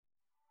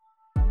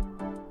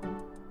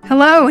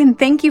Hello, and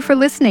thank you for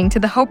listening to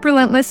the Hope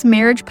Relentless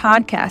Marriage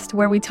Podcast,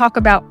 where we talk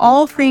about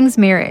all things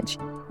marriage.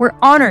 We're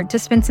honored to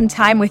spend some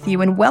time with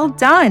you, and well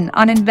done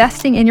on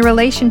investing in your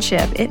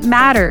relationship. It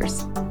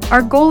matters.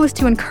 Our goal is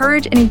to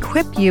encourage and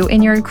equip you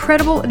in your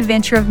incredible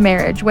adventure of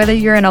marriage, whether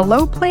you're in a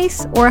low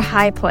place or a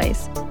high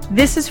place.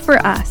 This is for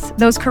us,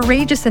 those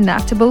courageous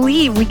enough to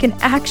believe we can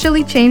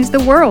actually change the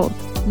world,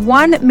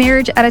 one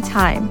marriage at a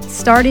time,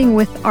 starting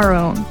with our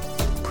own.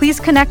 Please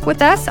connect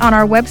with us on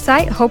our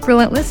website,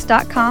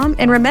 hoperelentless.com,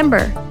 and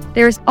remember,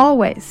 there is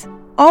always,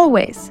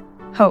 always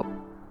hope.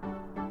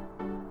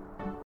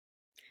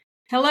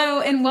 Hello,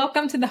 and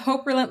welcome to the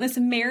Hope Relentless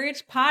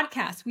Marriage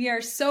Podcast. We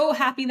are so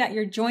happy that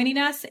you're joining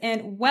us,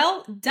 and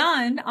well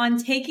done on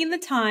taking the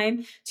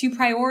time to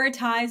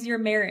prioritize your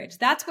marriage.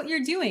 That's what you're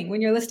doing when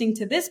you're listening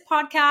to this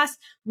podcast,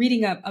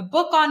 reading a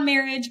book on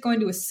marriage, going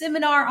to a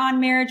seminar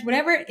on marriage,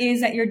 whatever it is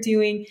that you're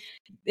doing.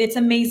 It's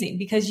amazing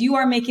because you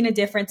are making a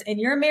difference in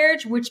your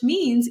marriage, which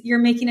means you're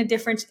making a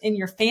difference in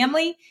your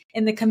family,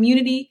 in the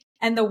community,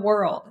 and the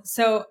world.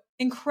 So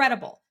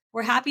incredible.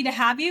 We're happy to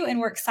have you,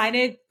 and we're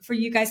excited for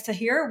you guys to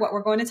hear what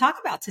we're going to talk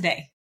about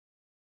today.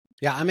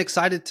 Yeah, I'm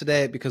excited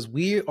today because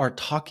we are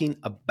talking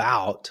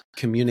about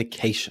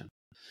communication.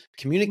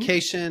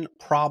 Communication,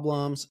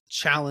 problems,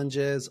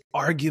 challenges,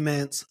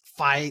 arguments,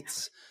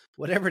 fights,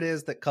 whatever it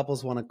is that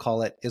couples want to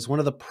call it, is one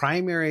of the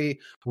primary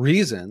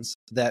reasons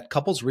that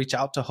couples reach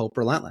out to Hope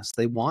Relentless.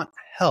 They want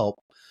help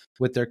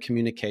with their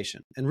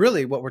communication. And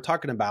really what we're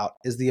talking about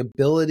is the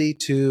ability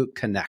to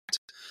connect.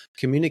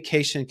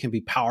 Communication can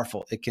be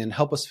powerful. It can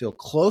help us feel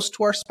close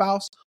to our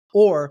spouse,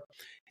 or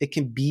it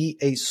can be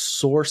a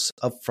source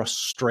of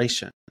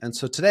frustration. And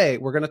so today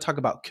we're going to talk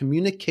about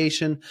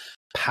communication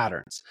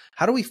patterns.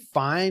 How do we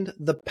find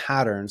the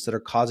patterns that are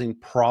causing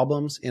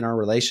problems in our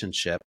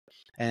relationship?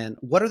 And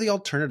what are the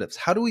alternatives?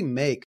 How do we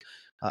make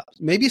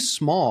maybe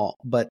small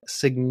but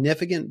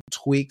significant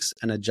tweaks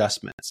and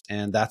adjustments?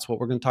 And that's what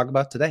we're going to talk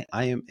about today.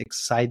 I am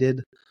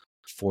excited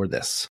for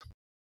this.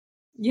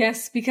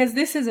 Yes, because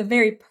this is a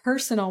very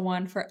personal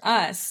one for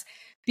us,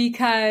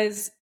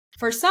 because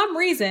for some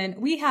reason,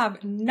 we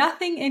have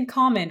nothing in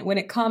common when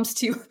it comes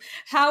to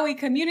how we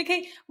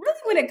communicate. Really,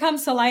 when it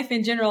comes to life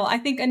in general, I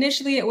think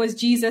initially it was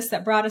Jesus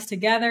that brought us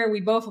together.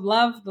 We both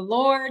love the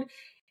Lord,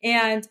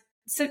 and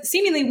so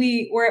seemingly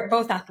we were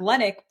both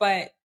athletic,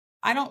 but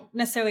I don't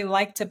necessarily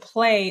like to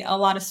play a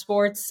lot of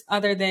sports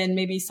other than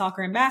maybe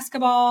soccer and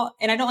basketball.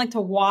 And I don't like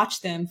to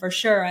watch them for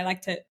sure. I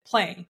like to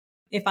play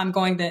if I'm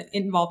going to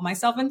involve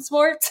myself in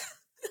sports.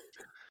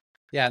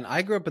 Yeah, and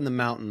I grew up in the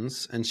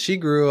mountains, and she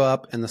grew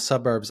up in the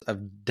suburbs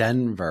of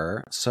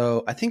Denver.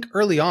 So I think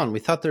early on,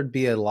 we thought there'd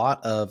be a lot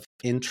of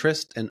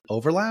interest and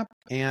overlap,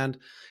 and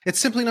it's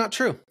simply not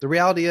true. The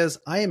reality is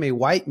I am a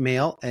white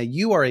male, and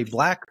you are a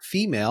black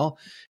female,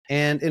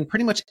 and in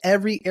pretty much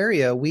every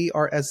area, we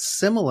are as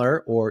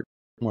similar, or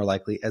more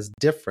likely as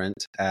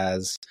different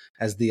as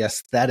the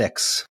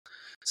aesthetics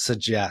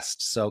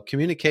suggest. So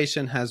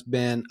communication has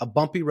been a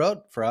bumpy road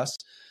for us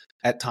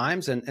at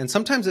times, and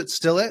sometimes it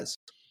still is.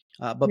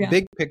 But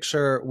big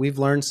picture, we've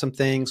learned some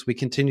things. We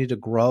continue to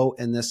grow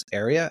in this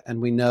area, and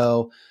we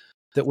know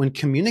that when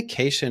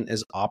communication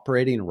is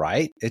operating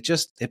right,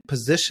 it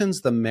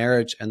positions the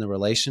marriage and the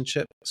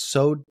relationship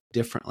so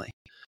differently.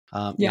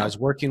 I was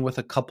working with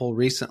a couple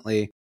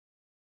recently,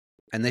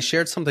 and they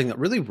shared something that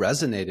really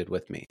resonated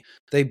with me.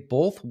 They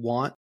both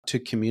want to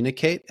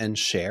communicate and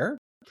share,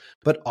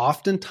 but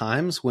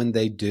oftentimes when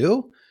they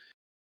do,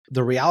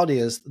 the reality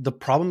is the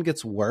problem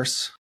gets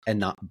worse and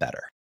not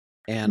better.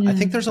 And I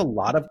think there's a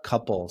lot of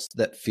couples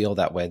that feel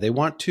that way. They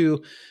want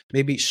to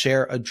maybe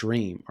share a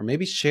dream or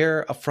maybe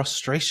share a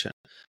frustration.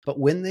 But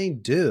when they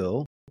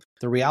do,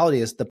 the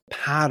reality is the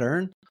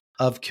pattern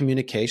of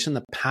communication,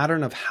 the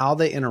pattern of how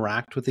they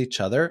interact with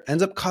each other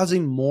ends up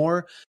causing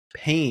more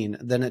pain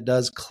than it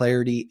does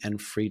clarity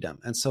and freedom.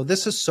 And so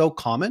this is so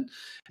common,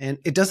 and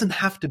it doesn't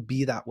have to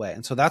be that way.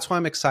 And so that's why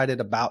I'm excited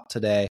about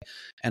today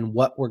and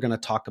what we're going to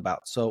talk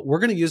about. So we're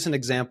going to use an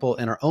example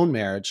in our own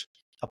marriage,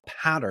 a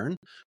pattern.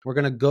 We're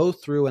going to go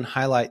through and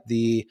highlight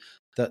the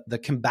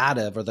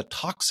combative or the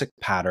toxic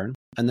pattern.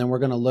 And then we're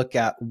going to look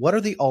at what are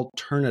the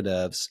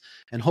alternatives.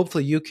 And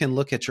hopefully you can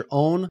look at your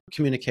own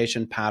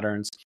communication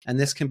patterns. And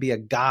this can be a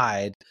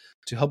guide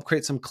to help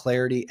create some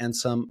clarity and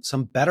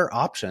some better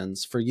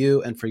options for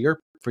you and for your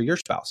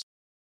spouse.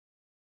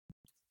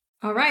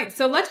 All right.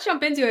 So let's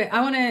jump into it.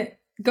 I want to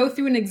go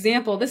through an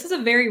example. This is a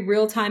very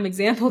real-time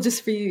example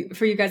just for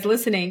you guys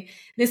listening.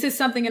 This is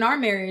something in our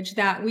marriage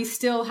that we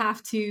still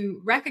have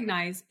to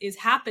recognize is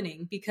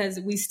happening because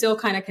we still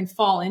kind of can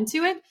fall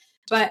into it.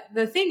 But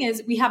the thing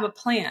is, we have a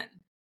plan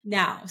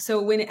now.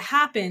 So when it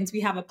happens, we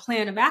have a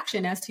plan of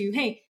action as to,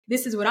 hey,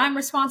 this is what I'm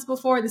responsible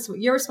for. This is what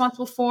you're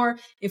responsible for.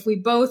 If we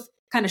both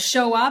kind of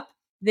show up,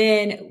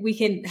 then we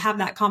can have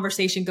that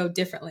conversation go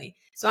differently.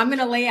 So I'm going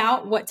to lay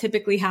out what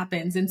typically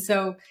happens. And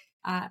so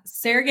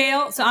Sarah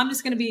Gale, so I'm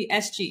just going to be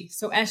SG.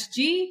 So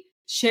SG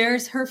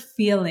shares her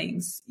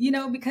feelings,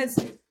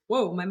 because,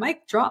 whoa, my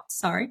mic dropped.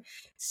 Sorry.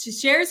 She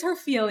shares her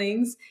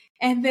feelings.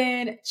 And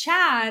then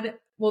Chad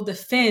will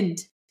defend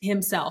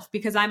himself,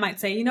 because I might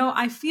say,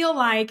 I feel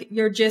like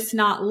you're just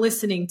not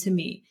listening to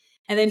me.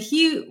 And then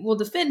he will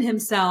defend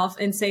himself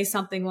and say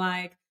something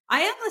like,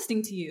 I am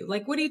listening to you.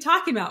 Like, what are you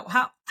talking about?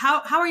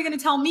 How are you going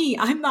to tell me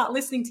I'm not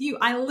listening to you?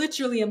 I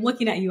literally am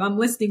looking at you. I'm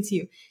listening to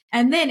you.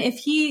 And then if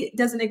he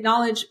doesn't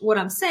acknowledge what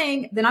I'm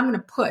saying, then I'm going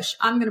to push.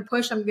 I'm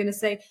going to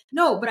say,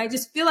 no, but I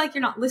just feel like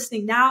you're not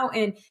listening now.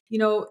 And,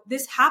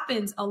 this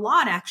happens a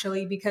lot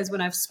actually, because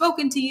when I've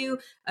spoken to you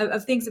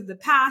of things of the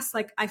past,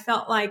 like I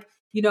felt like,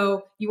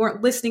 you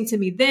weren't listening to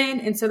me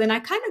then. And so then I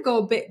kind of go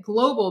a bit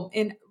global,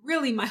 and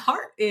really my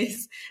heart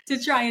is to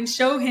try and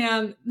show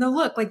him, no,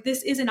 look, like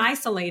this isn't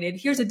isolated.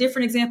 Here's a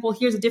different example.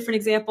 Here's a different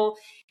example.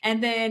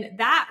 And then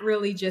that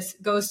really just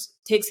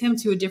takes him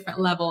to a different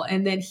level.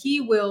 And then he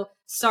will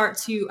start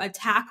to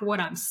attack what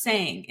I'm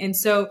saying. And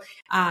so,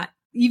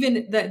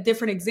 even the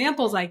different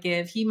examples I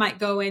give, he might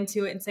go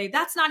into it and say,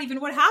 that's not even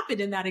what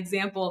happened in that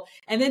example.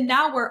 And then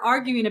now we're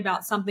arguing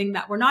about something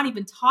that we're not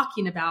even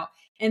talking about.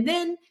 And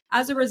then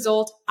as a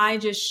result, I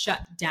just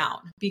shut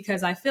down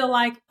because I feel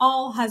like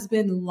all has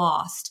been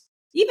lost.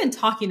 Even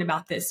talking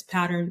about this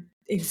pattern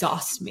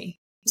exhausts me.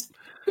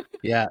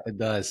 Yeah, it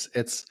does.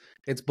 It's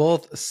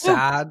both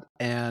sad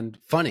and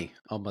funny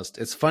almost.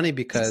 It's funny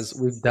because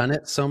we've done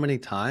it so many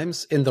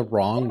times in the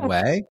wrong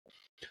way.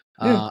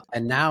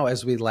 And now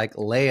as we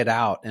lay it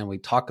out and we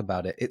talk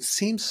about it, it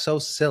seems so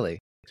silly.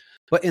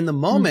 But in the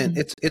moment,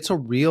 it's a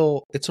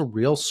real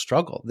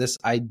struggle. This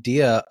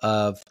idea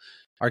of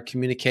our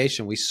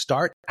communication, we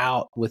start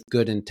out with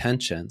good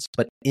intentions,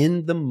 but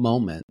in the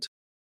moment,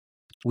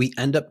 we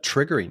end up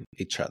triggering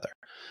each other.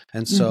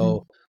 And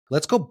so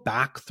let's go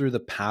back through the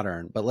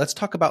pattern, but let's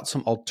talk about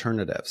some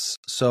alternatives.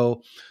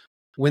 So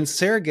when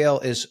Sarah Gale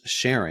is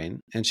sharing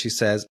and she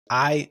says,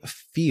 I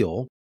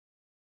feel,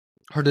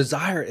 her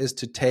desire is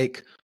to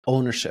take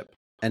ownership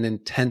and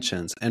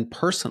intentions and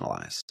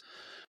personalize.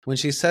 When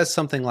she says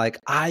something like,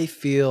 I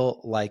feel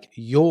like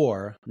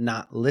you're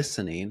not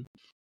listening,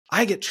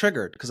 I get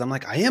triggered because I'm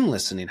like, I am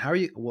listening. How are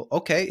you? Well,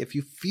 okay, if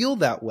you feel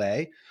that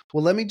way,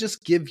 well, let me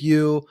just give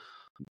you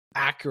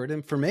accurate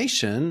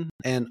information.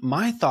 And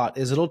my thought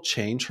is it'll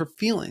change her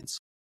feelings.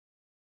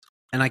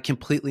 And I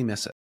completely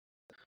miss it.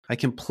 I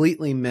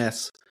completely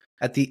miss,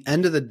 at the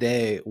end of the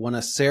day, one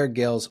of Sarah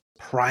Gale's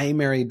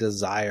primary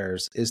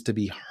desires is to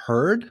be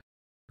heard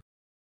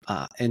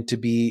and to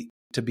be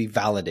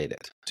validated,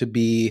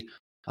 to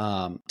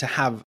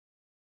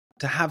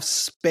have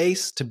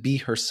space to be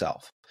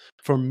herself.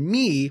 For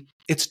me,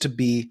 it's to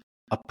be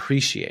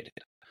appreciated.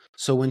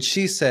 So when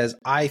she says,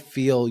 I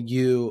feel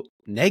you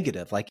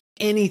negative, like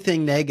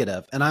anything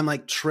negative, and I'm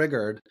like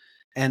triggered,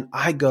 and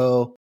I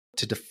go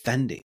to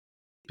defending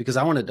because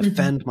I want to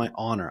defend my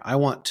honor. I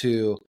want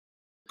to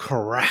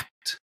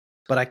correct,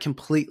 but I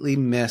completely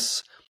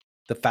miss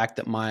the fact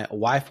that my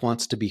wife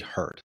wants to be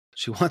heard.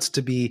 She wants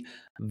to be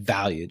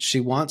valued. She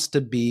wants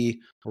to be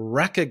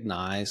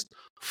recognized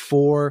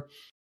for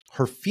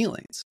her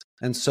feelings.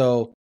 And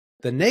so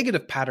the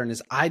negative pattern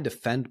is I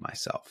defend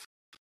myself.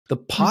 The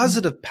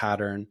positive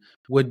pattern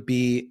would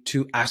be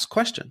to ask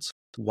questions.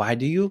 Why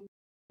do you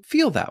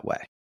feel that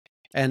way?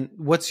 And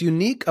what's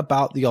unique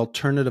about the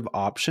alternative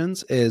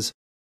options is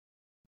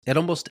at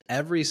almost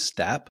every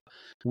step,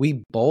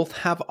 we both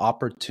have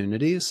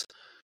opportunities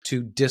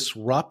to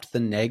disrupt the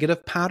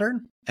negative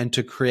pattern and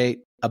to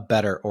create a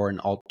better or an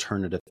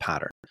alternative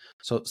pattern.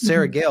 So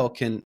Sarah Gale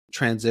can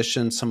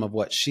transition some of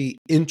what she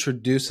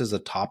introduces a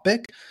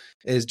topic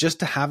is just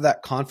to have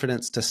that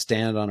confidence to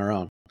stand on her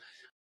own.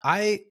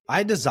 I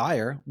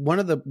desire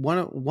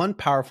one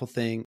powerful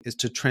thing is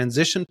to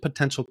transition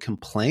potential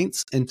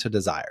complaints into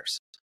desires.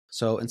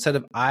 So instead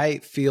of I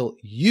feel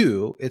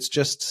you, it's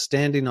just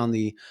standing on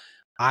the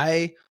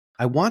I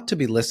want to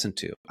be listened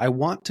to. I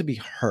want to be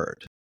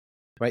heard.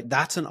 Right?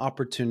 That's an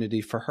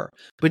opportunity for her.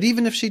 But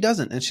even if she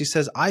doesn't, and she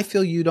says, I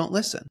feel you don't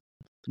listen.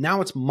 Now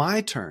it's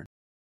my turn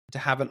to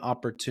have an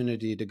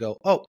opportunity to go,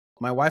 oh,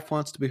 my wife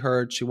wants to be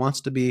heard. She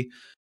wants to be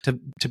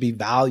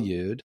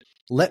valued.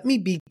 Let me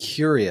be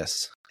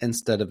curious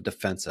instead of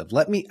defensive.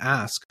 Let me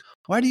ask,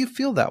 why do you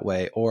feel that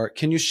way? Or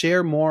can you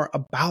share more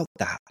about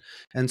that?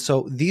 And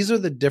so these are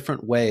the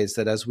different ways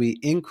that as we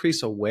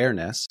increase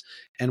awareness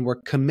and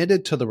we're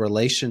committed to the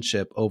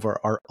relationship over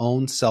our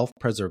own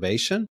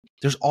self-preservation,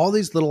 there's all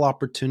these little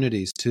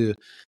opportunities to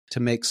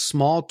make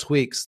small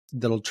tweaks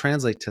that'll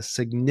translate to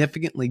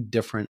significantly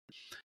different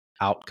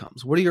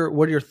outcomes. What are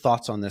your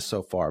thoughts on this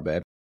so far,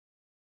 babe?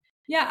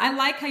 Yeah, I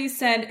like how you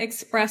said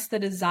express the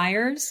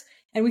desires.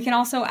 And we can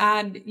also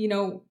add,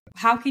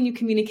 how can you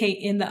communicate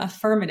in the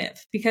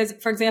affirmative? Because,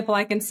 for example,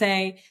 I can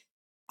say,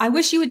 I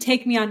wish you would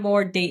take me on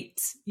more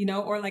dates,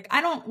 or like,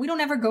 we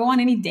don't ever go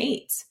on any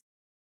dates.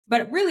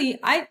 But really,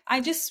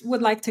 I just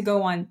would like to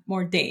go on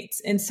more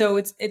dates. And so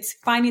it's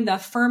finding the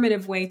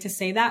affirmative way to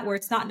say that, where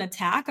it's not an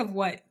attack of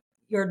what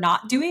you're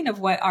not doing,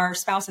 of what our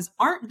spouses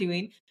aren't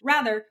doing.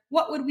 Rather,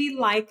 what would we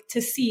like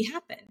to see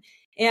happen?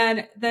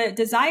 And the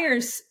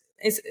desires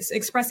is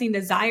expressing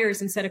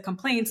desires instead of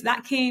complaints.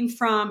 That came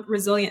from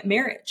Resilient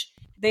Marriage.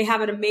 They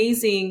have an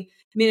amazing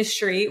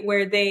ministry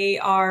where they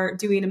are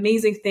doing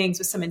amazing things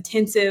with some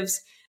intensives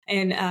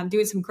and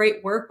doing some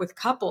great work with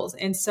couples.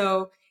 And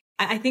so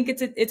I think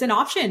it's an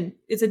option.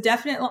 It's a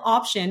definite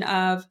option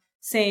of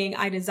saying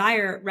I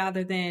desire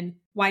rather than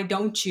why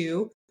don't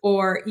you?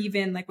 Or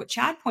even like what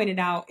Chad pointed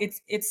out,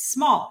 it's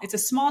small. It's a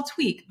small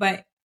tweak,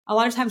 but a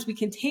lot of times we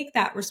can take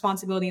that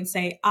responsibility and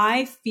say,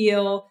 I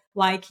feel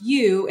like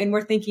you, and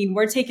we're thinking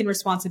we're taking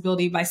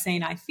responsibility by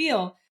saying I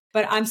feel,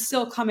 but I'm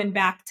still coming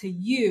back to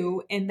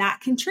you, and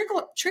that can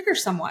trigger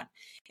someone.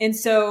 And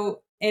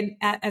so,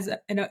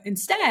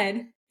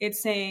 instead,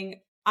 it's saying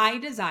I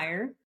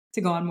desire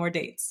to go on more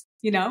dates.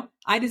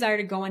 I desire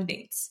to go on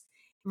dates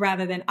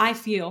rather than I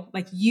feel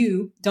like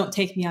you don't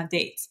take me on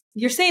dates.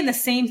 You're saying the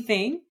same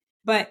thing,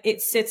 but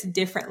it sits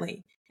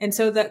differently. And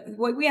so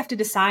what we have to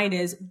decide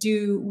is,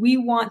 do we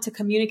want to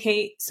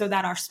communicate so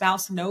that our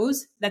spouse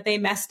knows that they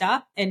messed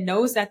up and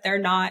knows that they're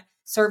not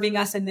serving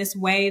us in this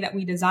way that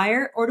we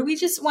desire? Or do we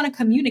just want to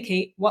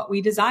communicate what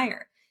we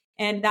desire?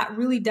 And that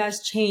really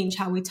does change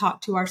how we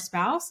talk to our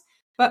spouse.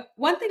 But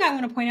one thing I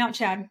want to point out,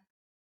 Chad,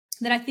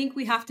 that I think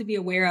we have to be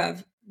aware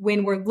of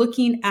when we're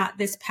looking at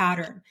this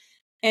pattern,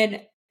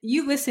 and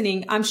you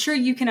listening, I'm sure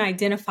you can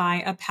identify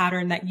a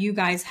pattern that you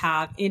guys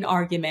have in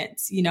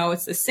arguments.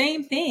 It's the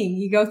same thing.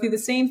 You go through the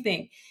same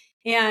thing.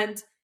 And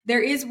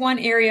there is one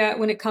area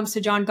when it comes to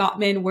John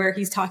Gottman where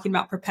he's talking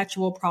about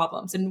perpetual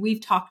problems. And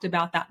we've talked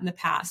about that in the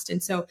past.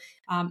 And so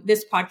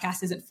this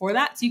podcast isn't for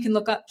that. So you can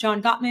look up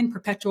John Gottman,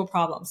 perpetual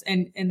problems,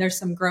 and there's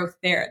some growth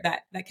there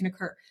that can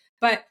occur.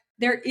 But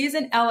there is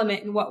an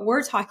element in what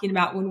we're talking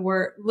about when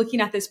we're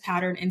looking at this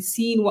pattern and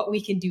seeing what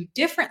we can do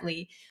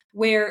differently,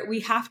 where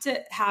we have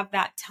to have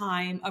that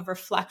time of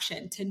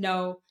reflection to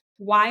know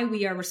why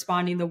we are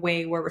responding the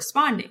way we're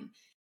responding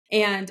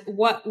and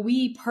what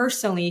we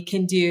personally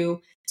can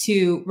do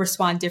to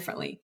respond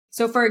differently.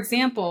 So for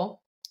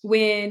example,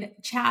 when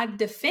Chad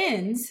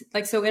defends,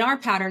 so in our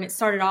pattern, it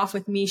started off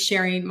with me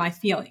sharing my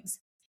feelings.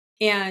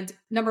 And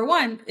number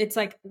one, it's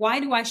like, why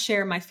do I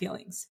share my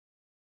feelings?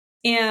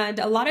 And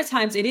a lot of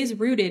times it is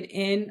rooted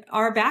in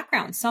our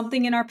background,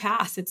 something in our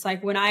past. It's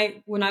like when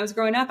I was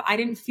growing up, I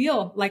didn't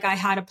feel like I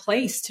had a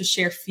place to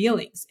share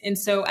feelings. And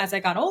so as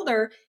I got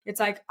older, it's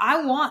like,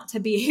 I want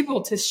to be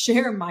able to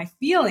share my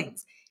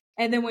feelings.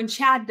 And then when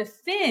Chad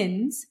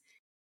defends,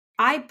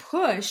 I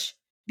push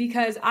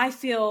because I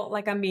feel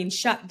like I'm being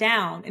shut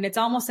down. And it's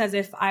almost as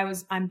if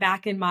I'm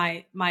back in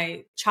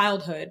my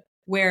childhood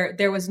where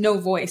there was no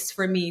voice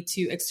for me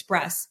to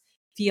express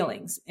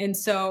feelings. And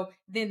so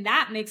then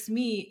that makes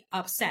me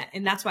upset.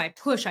 And that's why I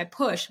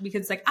push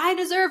because it's like, I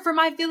deserve for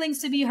my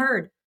feelings to be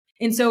heard.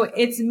 And so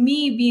it's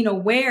me being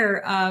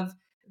aware of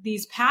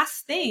these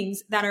past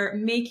things that are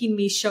making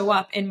me show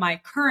up in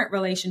my current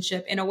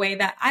relationship in a way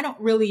that I don't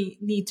really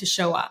need to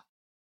show up.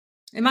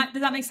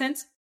 Does that make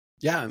sense?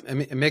 Yeah, I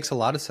mean, it makes a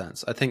lot of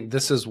sense. I think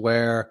this is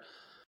where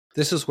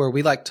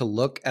we like to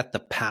look at the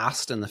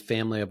past and the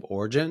family of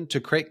origin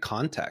to create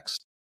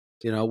context.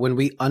 When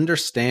we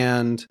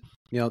understand,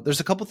 there's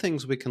a couple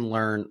things we can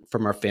learn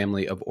from our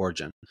family of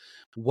origin.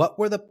 What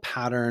were the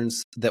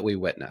patterns that we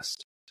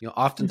witnessed?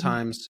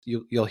 Oftentimes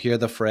you'll hear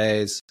the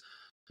phrase,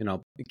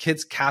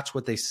 kids catch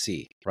what they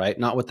see, right?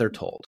 Not what they're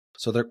told.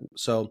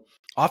 So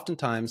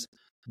oftentimes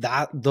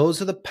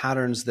those are the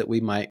patterns that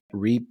we might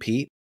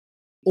repeat,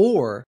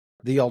 or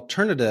the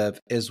alternative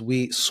is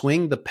we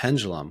swing the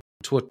pendulum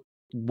to a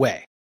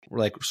way,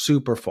 like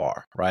super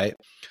far, right?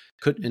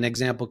 An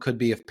example could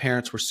be if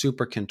parents were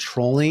super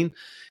controlling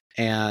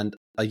and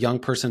a young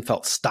person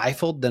felt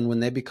stifled, then when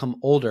they become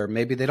older,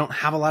 maybe they don't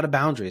have a lot of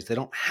boundaries. They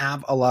don't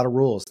have a lot of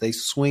rules. They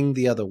swing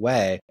the other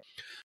way.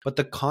 But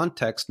the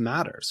context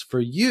matters. For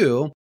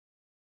you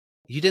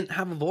didn't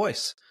have a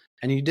voice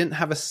and you didn't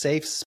have a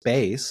safe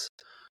space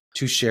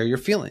to share your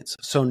feelings.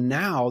 So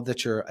now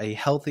that you're a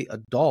healthy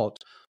adult,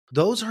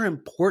 those are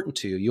important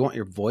to you. You want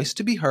your voice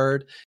to be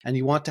heard and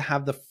you want to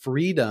have the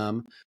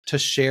freedom to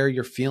share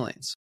your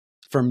feelings.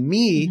 For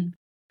me,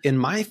 in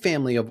my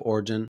family of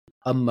origin,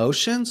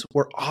 emotions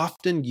were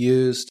often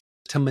used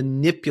to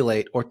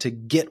manipulate or to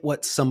get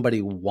what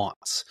somebody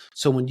wants.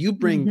 So when you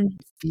bring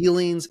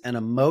feelings and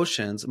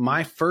emotions,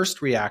 my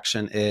first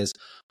reaction is,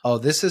 oh,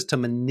 this is to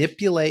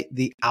manipulate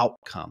the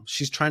outcome.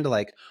 She's trying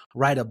to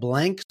write a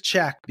blank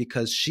check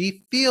because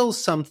she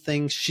feels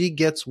something, she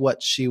gets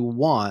what she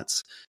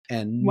wants.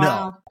 And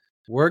no,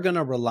 we're going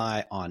to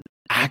rely on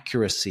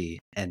accuracy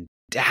and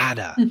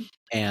data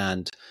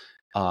and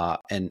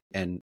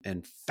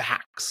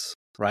facts,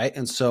 right?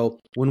 And so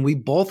when we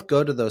both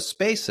go to those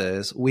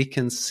spaces, we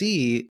can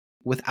see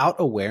without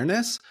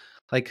awareness,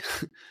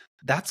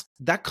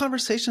 that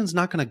conversation's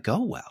not going to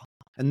go well.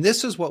 And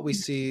this is what we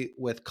see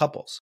with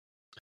couples.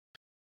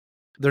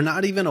 They're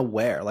not even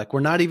aware. We're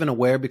not even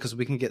aware because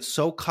we can get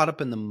so caught up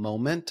in the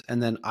moment.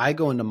 And then I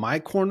go into my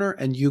corner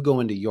and you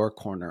go into your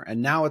corner.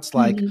 And now it's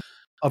like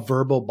a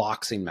verbal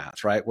boxing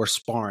match, right? We're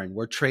sparring,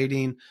 we're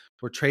trading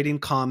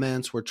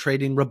comments, we're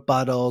trading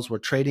rebuttals, we're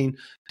trading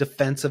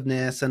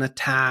defensiveness and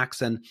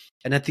attacks. And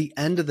at the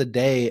end of the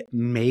day,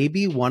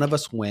 maybe one of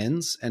us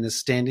wins and is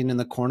standing in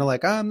the corner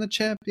like, I'm the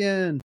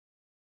champion.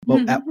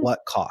 But at what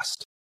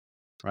cost?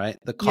 right?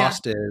 The Yeah.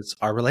 cost is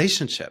our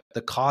relationship.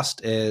 The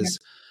cost Yeah. is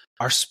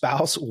our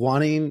spouse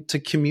wanting to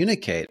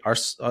communicate.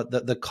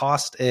 The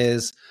cost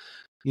is,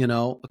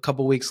 a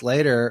couple weeks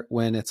later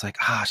when it's like,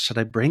 should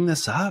I bring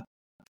this up?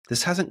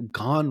 This hasn't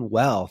gone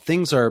well.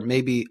 Things are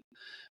maybe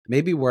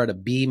we're at a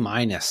B-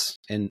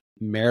 in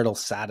marital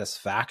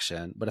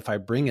satisfaction, but if I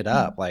bring it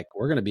up, like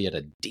we're going to be at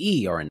a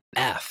D or an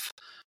F,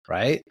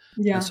 right?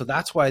 Yeah. And so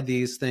that's why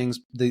these things,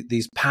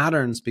 these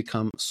patterns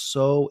become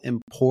so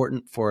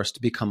important for us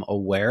to become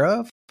aware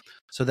of,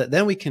 so that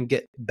then we can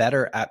get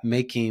better at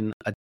making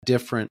a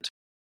different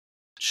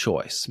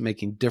choice.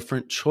 Making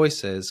different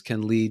choices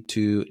can lead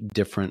to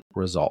different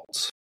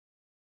results.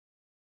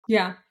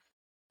 Yeah.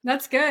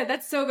 That's good.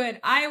 That's so good.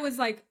 I was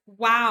like,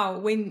 wow,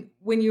 when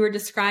you were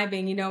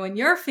describing, in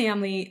your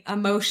family,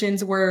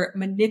 emotions were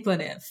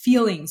manipulative,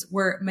 feelings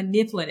were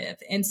manipulative.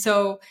 And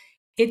so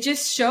it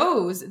just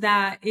shows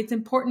that it's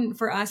important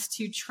for us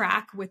to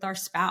track with our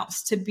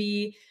spouse, to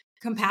be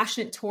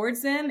compassionate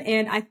towards them.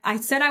 And I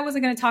said I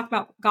wasn't going to talk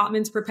about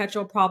Gottman's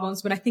perpetual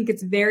problems, but I think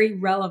it's very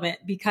relevant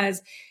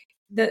because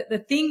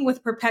the thing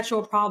with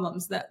perpetual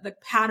problems, the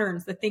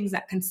patterns, the things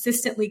that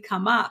consistently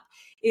come up,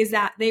 is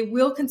that they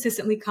will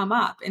consistently come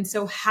up. And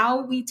so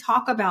how we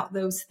talk about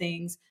those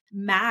things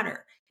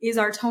matter. Is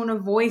our tone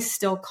of voice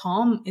still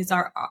calm? Is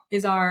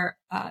our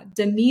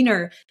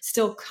demeanor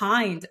still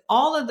kind?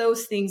 All of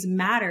those things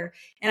matter.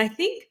 And I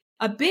think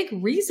a big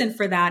reason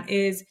for that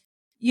is,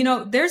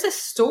 there's a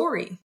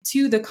story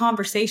to the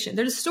conversation.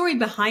 There's a story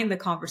behind the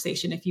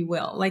conversation, if you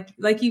will.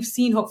 Like you've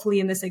seen,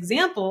 hopefully, in this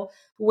example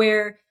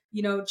where,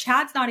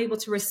 Chad's not able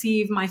to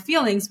receive my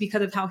feelings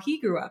because of how he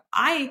grew up.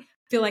 I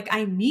feel like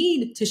I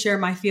need to share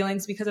my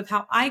feelings because of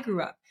how I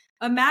grew up.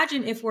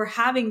 Imagine if we're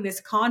having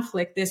this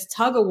conflict, this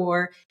tug of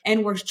war,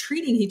 and we're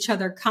treating each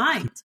other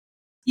kind.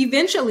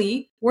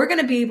 Eventually, we're going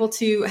to be able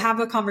to have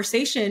a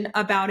conversation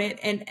about it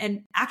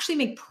and actually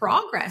make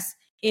progress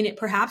in it,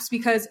 perhaps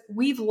because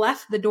we've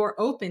left the door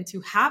open to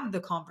have the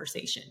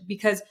conversation.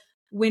 Because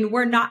when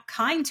we're not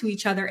kind to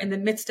each other in the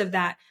midst of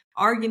that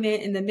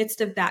argument, in the midst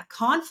of that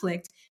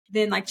conflict,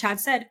 then like Chad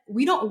said,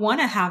 we don't want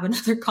to have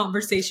another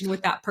conversation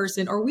with that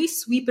person, or we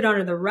sweep it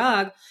under the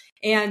rug.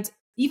 And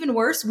even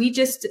worse, we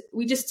just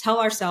tell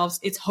ourselves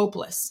it's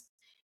hopeless.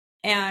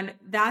 And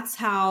that's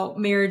how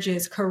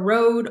marriages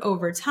corrode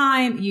over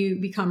time. You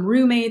become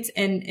roommates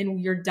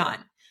and you're done.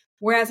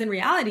 Whereas in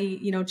reality,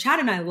 Chad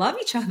and I love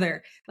each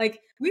other.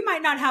 Like, we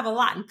might not have a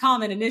lot in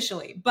common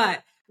initially,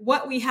 but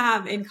what we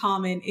have in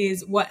common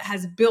is what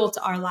has built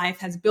our life,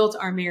 has built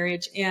our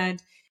marriage.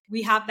 And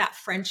we have that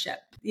friendship,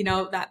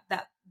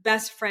 that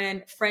best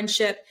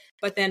friendship,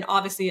 but then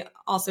obviously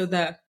also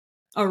the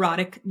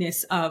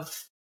eroticness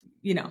of,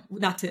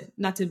 not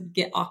to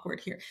get awkward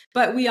here,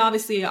 but we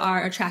obviously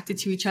are attracted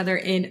to each other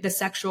in the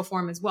sexual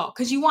form as well.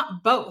 Cause you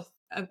want both,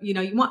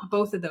 you want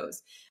both of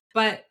those.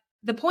 But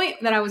the point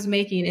that I was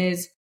making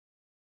is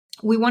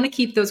we want to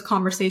keep those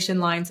conversation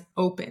lines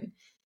open,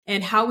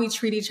 and how we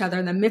treat each other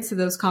in the midst of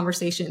those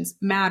conversations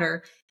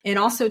matter. And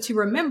also to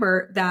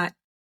remember that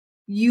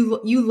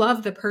you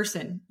love the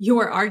person you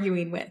are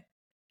arguing with.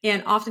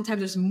 And oftentimes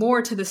there's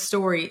more to the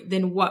story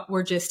than what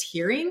we're just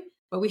hearing,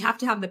 but we have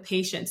to have the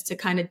patience to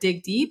kind of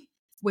dig deep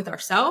with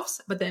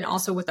ourselves, but then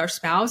also with our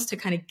spouse to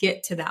kind of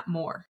get to that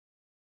more.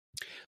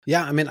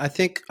 Yeah. I mean, I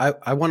think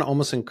I want to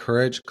almost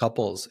encourage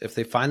couples, if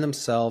they find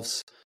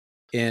themselves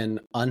in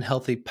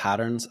unhealthy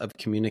patterns of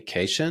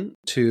communication,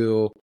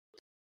 to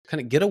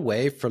kind of get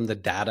away from the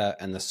data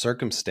and the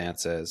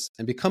circumstances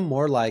and become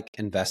more like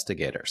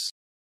investigators,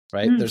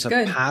 right? There's a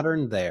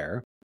pattern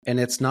there, and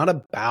it's not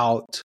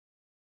about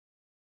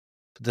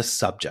the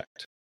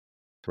subject,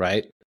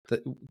 right?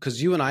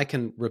 Because you and I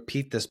can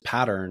repeat this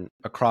pattern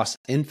across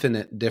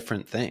infinite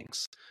different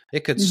things.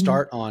 It could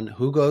start on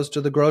who goes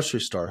to the grocery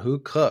store, who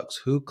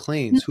cooks, who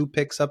cleans, who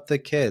picks up the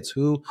kids,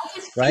 who, I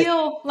just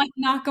feel like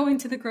not going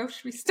to the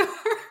grocery store.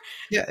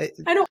 Yeah,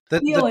 I don't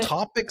feel the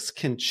topics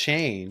can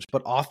change,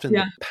 but often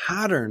the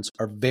patterns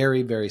are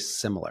very, very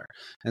similar.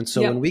 And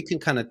so when we can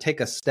kind of take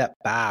a step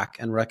back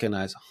and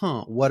recognize,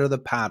 what are the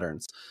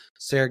patterns?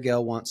 Sarah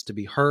Gail wants to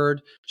be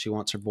heard. She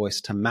wants her voice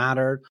to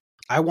matter.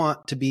 I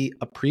want to be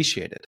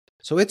appreciated.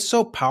 So it's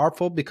so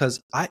powerful because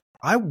I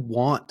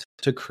want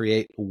to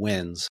create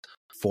wins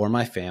for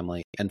my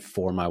family and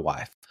for my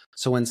wife.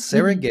 So when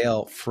Sarah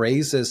Gail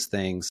phrases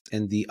things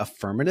in the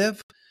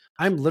affirmative,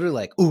 I'm literally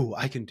like, ooh,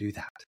 I can do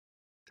that.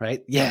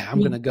 Right? Yeah, I'm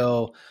going to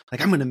go,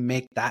 I'm going to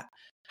make that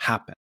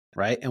happen.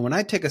 Right? And when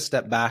I take a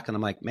step back and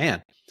I'm like,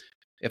 man,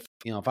 if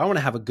I want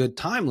to have a good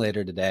time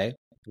later today,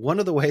 one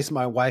of the ways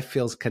my wife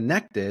feels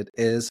connected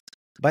is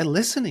by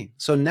listening.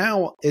 So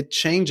now it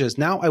changes.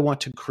 Now I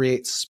want to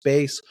create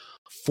space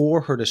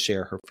for her to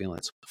share her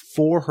feelings,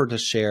 for her to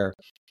share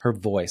her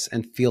voice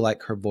and feel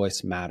like her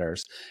voice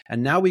matters.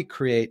 And now we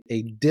create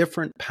a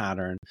different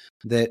pattern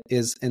that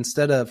is,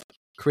 instead of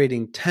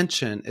creating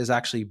tension, is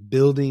actually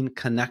building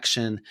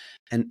connection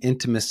and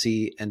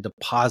intimacy and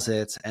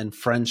deposits and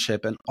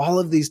friendship and all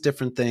of these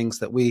different things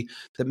that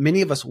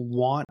many of us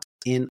want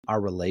in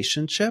our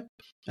relationship.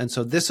 And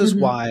so this is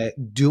why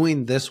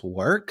doing this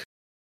work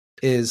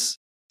is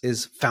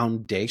is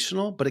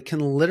foundational, but it can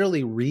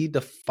literally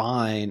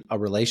redefine a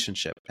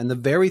relationship. And the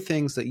very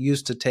things that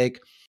used to take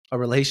a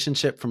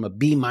relationship from a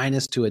B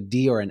minus to a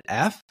D or an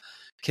F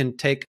can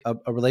take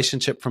a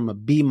relationship from a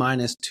B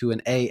minus to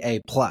an A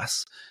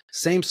plus.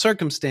 Same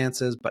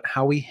circumstances, but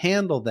how we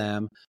handle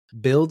them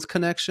builds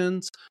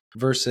connections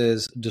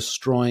versus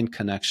destroying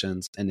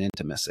connections and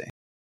intimacy.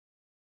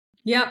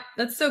 Yeah,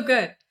 that's so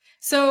good.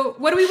 So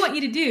what do we want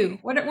you to do?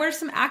 What are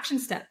some action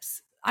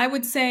steps? I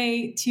would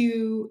say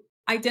to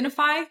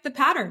identify the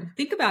pattern.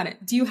 Think about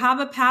it. Do you have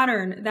a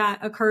pattern that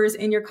occurs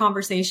in your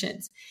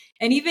conversations?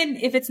 And even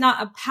if it's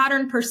not a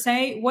pattern per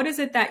se, what is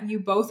it that you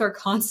both are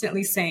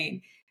constantly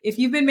saying? If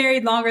you've been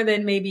married longer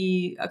than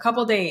maybe a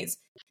couple days,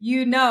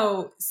 you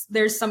know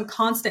there's some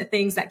constant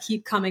things that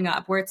keep coming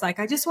up where it's like,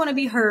 I just want to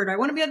be heard, or I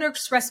want to be able to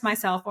express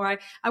myself, or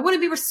I want to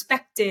be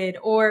respected,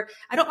 or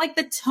I don't like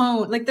the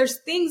tone. Like there's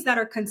things that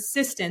are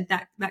consistent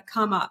that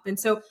come up. And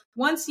so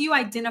once you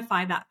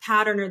identify that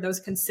pattern or those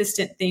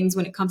consistent things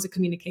when it comes to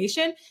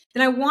communication,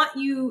 then I want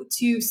you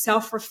to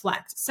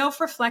self-reflect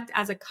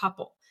as a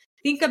couple.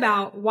 Think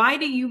about, why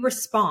do you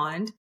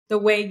respond the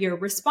way you're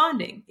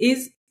responding?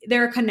 Is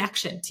there a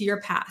connection to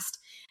your past?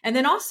 And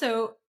then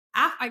also,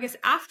 I guess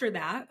after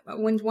that,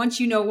 once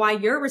you know why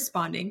you're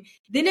responding,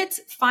 then it's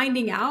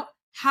finding out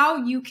how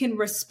you can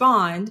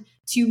respond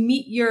to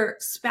meet your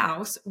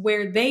spouse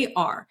where they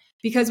are.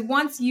 Because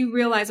once you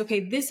realize,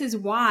 okay, this is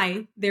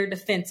why they're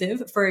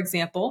defensive, for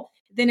example,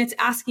 then it's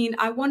asking,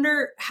 I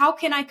wonder, how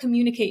can I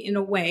communicate in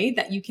a way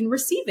that you can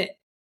receive it?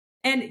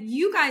 And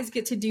you guys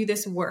get to do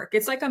this work.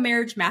 It's like a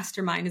marriage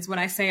mastermind is what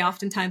I say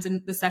oftentimes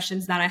in the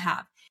sessions that I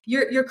have.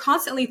 You're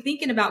constantly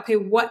thinking about, okay,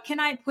 what can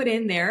I put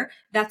in there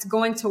that's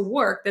going to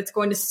work, that's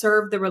going to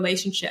serve the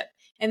relationship?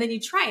 And then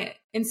you try it.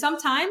 And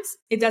sometimes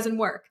it doesn't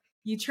work.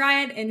 You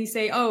try it and you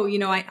say, oh,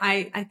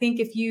 I think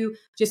if you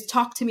just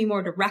talk to me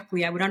more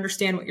directly, I would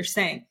understand what you're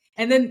saying.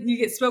 And then you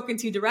get spoken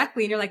to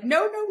directly and you're like,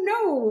 no,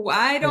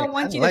 I don't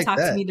want you to talk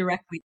to me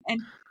directly.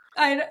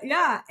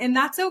 And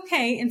that's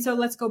okay. And so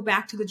let's go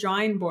back to the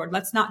drawing board.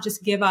 Let's not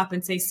just give up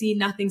and say, see,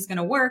 nothing's going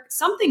to work.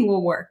 Something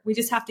will work. We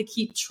just have to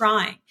keep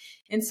trying.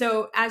 And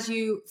so as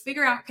you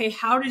figure out, okay,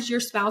 how does your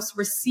spouse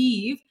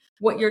receive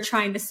what you're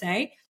trying to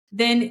say?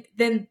 Then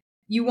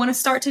you want to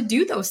start to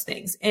do those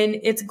things. And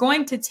it's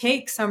going to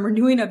take some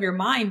renewing of your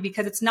mind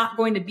because it's not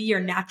going to be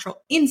your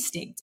natural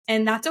instinct.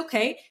 And that's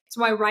okay.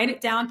 So I write it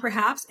down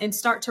perhaps and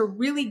start to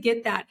really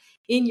get that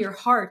in your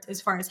heart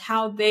as far as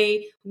how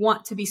they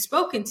want to be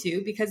spoken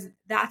to, because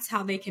that's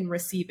how they can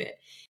receive it.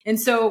 And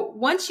so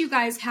once you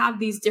guys have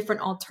these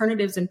different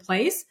alternatives in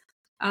place,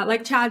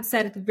 like Chad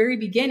said at the very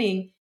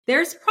beginning,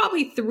 there's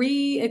probably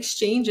 3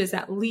 exchanges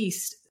at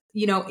least,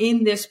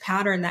 in this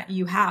pattern that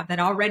you have that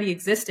already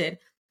existed,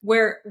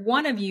 where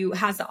one of you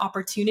has the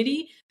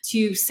opportunity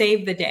to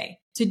save the day,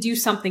 to do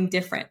something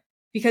different.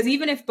 Because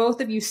even if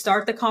both of you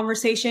start the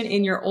conversation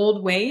in your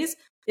old ways,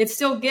 it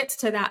still gets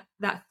to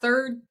that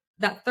third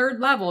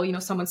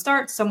level. Someone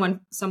starts, someone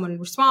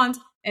responds,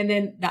 and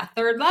then that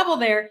third level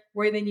there,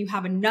 where then you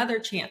have another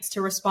chance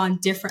to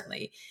respond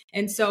differently.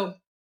 And so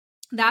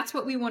that's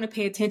what we want to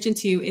pay attention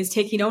to, is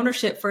taking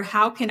ownership for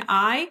how can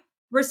I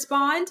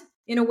respond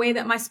in a way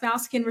that my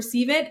spouse can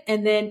receive it.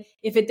 And then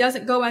if it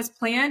doesn't go as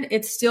planned,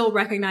 it's still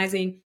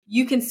recognizing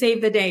you can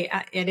save the day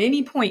at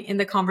any point in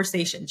the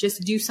conversation.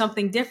 Just do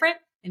something different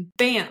and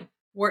bam,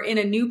 we're in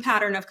a new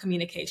pattern of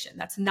communication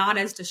that's not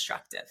as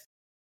destructive.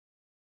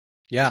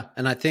 Yeah.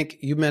 And I think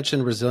you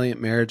mentioned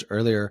resilient marriage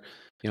earlier.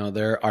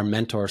 There are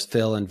mentors,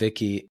 Phil and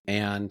Vicky,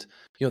 and,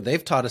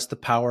 they've taught us the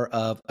power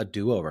of a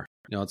do-over.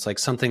 It's like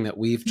something that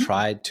we've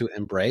tried to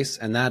embrace.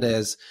 And that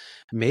is,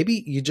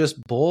 maybe you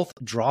just both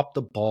drop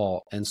the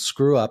ball and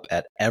screw up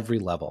at every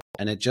level.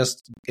 And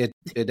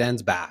it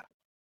ends bad.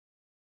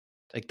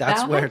 Like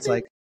that's where it's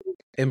like,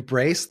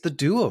 embrace the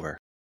do-over.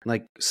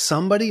 Like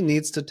somebody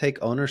needs to take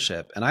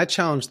ownership. And I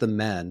challenge the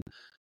men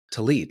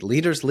to lead.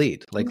 Leaders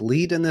lead, like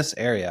lead in this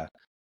area.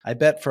 I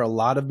bet for a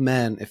lot of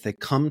men, if they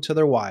come to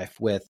their wife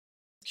with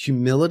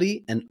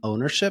humility and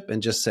ownership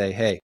and just say,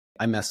 hey,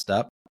 I messed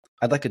up.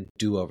 I'd like a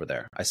do-over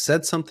there. I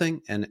said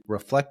something, and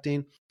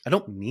reflecting, I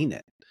don't mean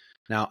it.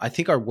 Now, I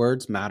think our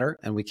words matter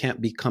and we can't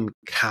become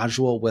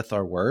casual with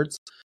our words,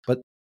 but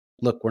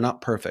look, we're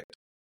not perfect.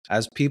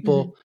 As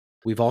people,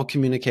 we've all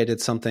communicated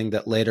something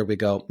that later we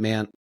go,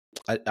 man,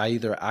 I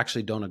either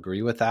actually don't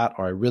agree with that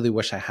or I really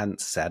wish I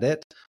hadn't said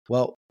it.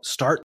 Well,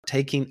 start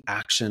taking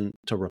action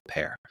to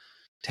repair.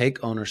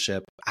 Take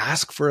ownership,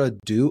 ask for a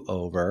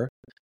do-over,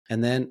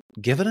 and then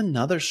give it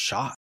another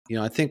shot.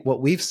 I think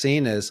what we've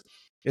seen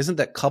isn't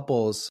that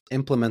couples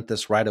implement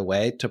this right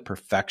away to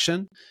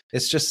perfection.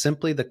 It's just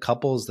simply the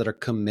couples that are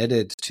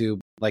committed to,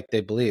 like,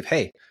 they believe,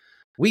 hey,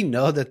 we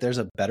know that there's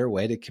a better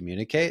way to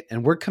communicate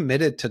and we're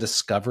committed to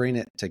discovering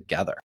it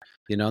together,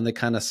 and they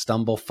kind of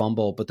stumble,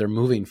 fumble, but they're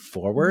moving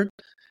forward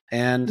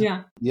and,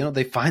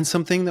 they find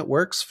something that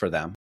works for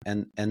them.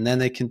 And then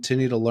they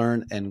continue to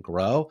learn and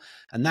grow.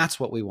 And that's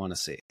what we want to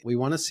see. We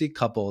want to see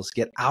couples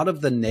get out of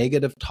the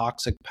negative,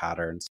 toxic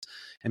patterns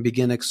and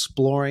begin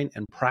exploring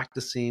and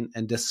practicing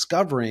and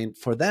discovering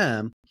for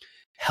them,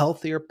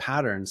 healthier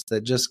patterns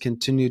that just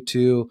continue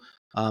to,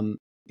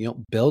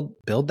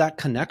 build that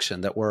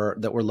connection that we're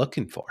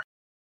looking for.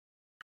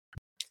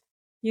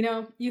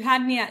 You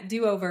had me at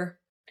do-over.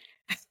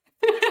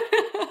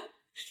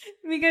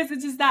 Because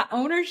it's just that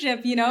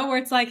ownership, where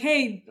it's like,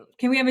 hey,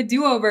 can we have a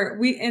do-over?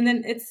 And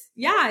then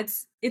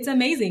it's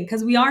amazing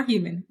because we are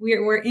human.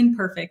 We're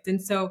imperfect.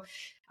 And so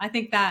I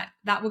think that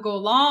will go a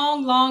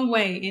long, long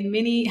way in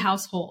many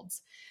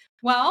households.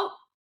 Well,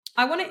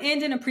 I want to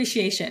end in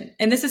appreciation.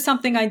 And this is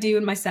something I do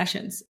in my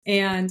sessions.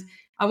 And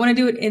I want to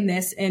do it in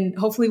this, and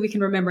hopefully we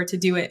can remember to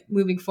do it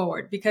moving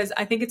forward, because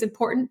I think it's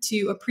important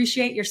to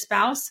appreciate your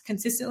spouse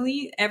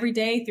consistently every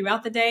day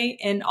throughout the day,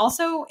 and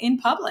also in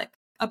public.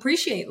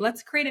 Appreciate.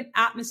 Let's create an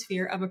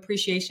atmosphere of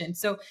appreciation.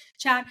 So,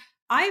 Chad,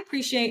 I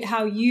appreciate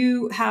how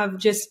you have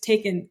just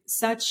taken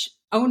such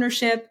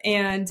ownership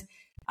and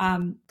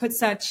put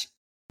such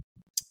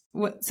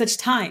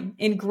time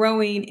in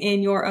growing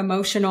in your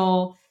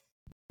emotional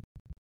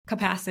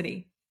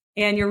capacity.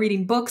 And you're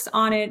reading books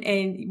on it,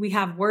 and we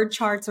have word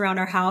charts around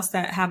our house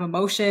that have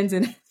emotions,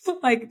 and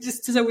like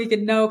just so we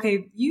can know,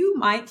 okay, you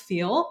might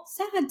feel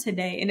sad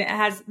today, and it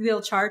has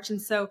little charts.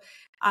 And so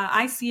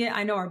I see it.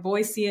 I know our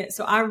boys see it.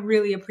 So I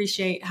really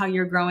appreciate how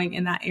you're growing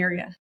in that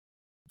area.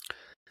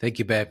 Thank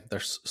you, babe.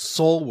 There's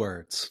soul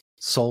words.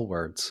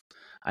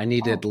 I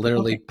needed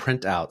literally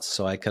printouts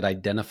so I could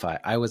identify.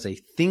 I was a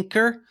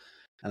thinker,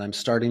 and I'm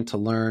starting to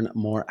learn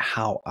more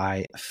how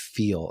I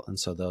feel. And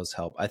so those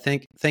help.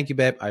 Thank you,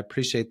 babe. I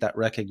appreciate that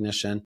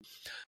recognition.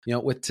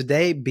 With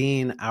today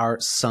being our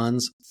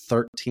son's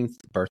 13th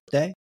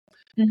birthday,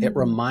 it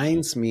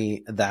reminds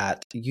me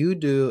that you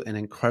do an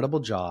incredible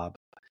job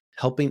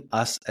helping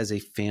us as a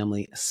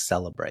family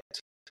celebrate.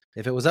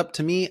 If it was up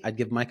to me, I'd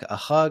give Micah a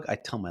hug.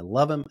 I'd tell him I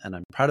love him and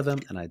I'm proud of him,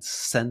 and I'd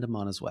send him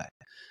on his way.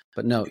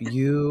 But no,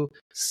 you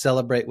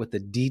celebrate with the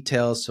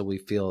details so we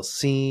feel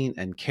seen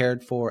and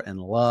cared for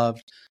and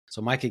loved.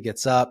 So Micah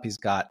gets up. He's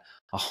got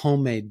a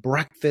homemade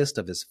breakfast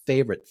of his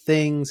favorite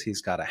things.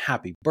 He's got a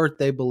happy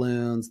birthday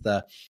balloons.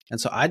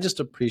 And so I just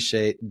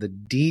appreciate the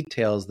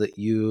details that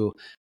you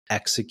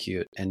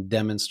execute and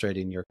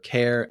demonstrating your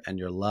care and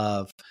your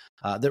love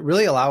that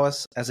really allow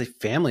us as a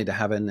family to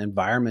have an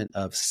environment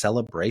of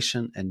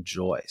celebration and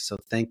joy. So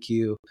thank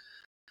you.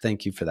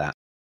 Thank you for that.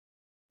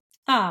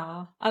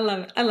 Ah, I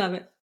love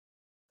it.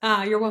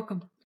 You're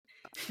welcome.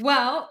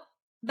 Well,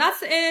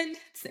 that's the end.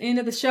 It's the end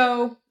of the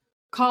show,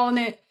 calling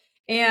it.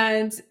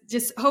 And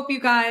just hope you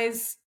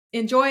guys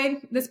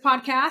enjoyed this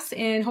podcast,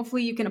 and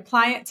hopefully you can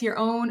apply it to your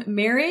own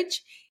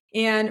marriage.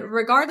 And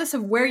regardless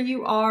of where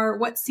you are,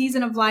 what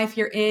season of life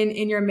you're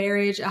in your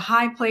marriage, a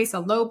high place, a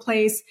low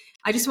place,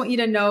 I just want you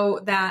to know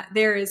that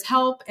there is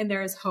help and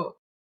there is hope.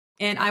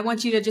 And I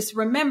want you to just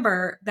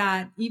remember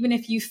that even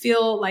if you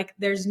feel like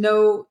there's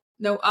no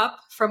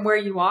up from where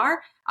you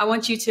are, I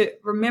want you to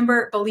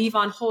remember,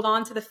 hold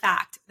on to the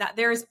fact that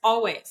there is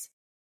always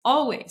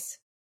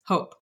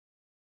hope.